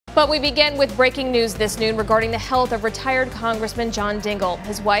But we begin with breaking news this noon regarding the health of retired Congressman John Dingell.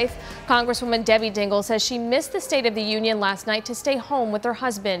 His wife, Congresswoman Debbie Dingell, says she missed the State of the Union last night to stay home with her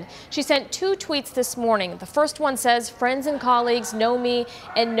husband. She sent 2 tweets this morning. The first one says, "Friends and colleagues know me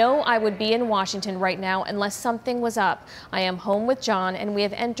and know I would be in Washington right now unless something was up. I am home with John and we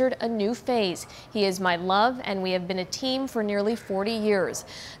have entered a new phase. He is my love and we have been a team for nearly 40 years.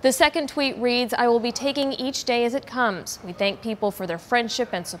 The second tweet reads, "I will be taking each day as it comes. We thank people for their friendship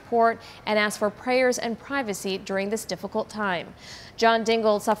and support and ask for prayers and privacy during this difficult time." John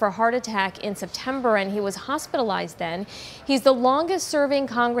Dingell suffered a heart attack in September and he was hospitalized then. He's the longest serving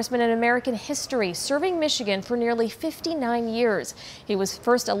congressman in American history, serving Michigan for nearly 59 years. He was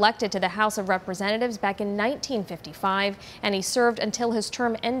first elected to the House of Representatives back in 1955 and he served until his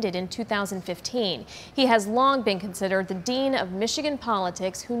term ended in 2015. He has long been considered the dean of Michigan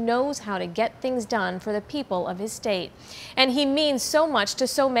politics who knows how to get things done for the people of his state. And he means so much to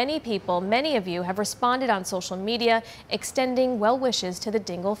so many people. Many of you have responded on social media, extending well wishes to the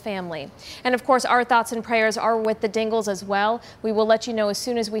Dingell family. And of course, our thoughts and prayers are with the Dingells as well. We will let you know as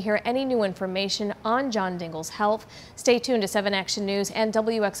soon as we hear any new information on John Dingell's health. Stay tuned to 7 Action News and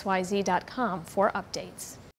WXYZ.com for updates.